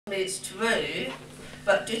It's true,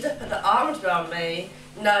 but do they put their arms around me?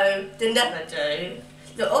 No, they never do.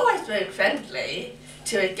 They're always very friendly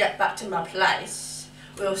till we get back to my place.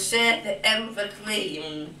 We'll share the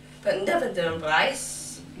evergreen, but never the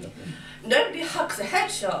embrace. Nobody hugs a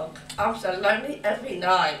hedgehog. I'm so lonely every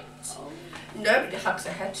night. Nobody hugs a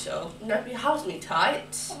hedgehog. Nobody holds me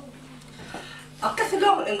tight. I get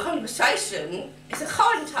along in conversation. It's a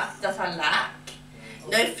contact that I lack.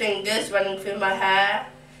 No fingers running through my hair.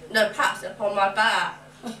 No pats upon my back.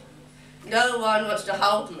 No one wants to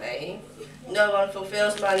hold me. No one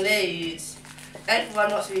fulfills my needs.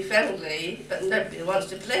 Everyone wants to be friendly, but nobody wants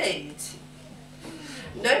to plead.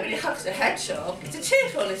 Nobody hugs a hedgehog. It's a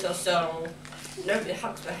cheerful little song. Nobody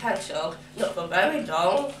hugs a hedgehog, not for very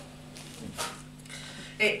long.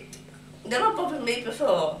 It never bothered me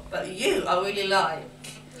before, but you I really like.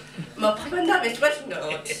 My papa name is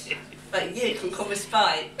Reginald, but you can call me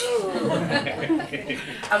Spike.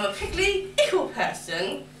 I'm a piggly equal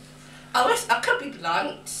person. I wish I could be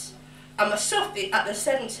blunt. I'm a softie at the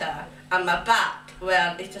centre, and my back,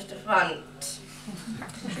 well, it's just the front.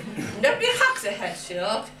 Nobody hugs a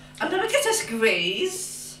hedgehog. I never get a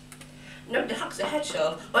squeeze. Nobody hugs a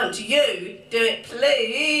hedgehog. Won't you do it,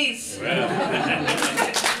 please? Well.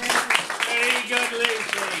 Very good,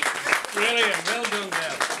 Lucy. Brilliant. Well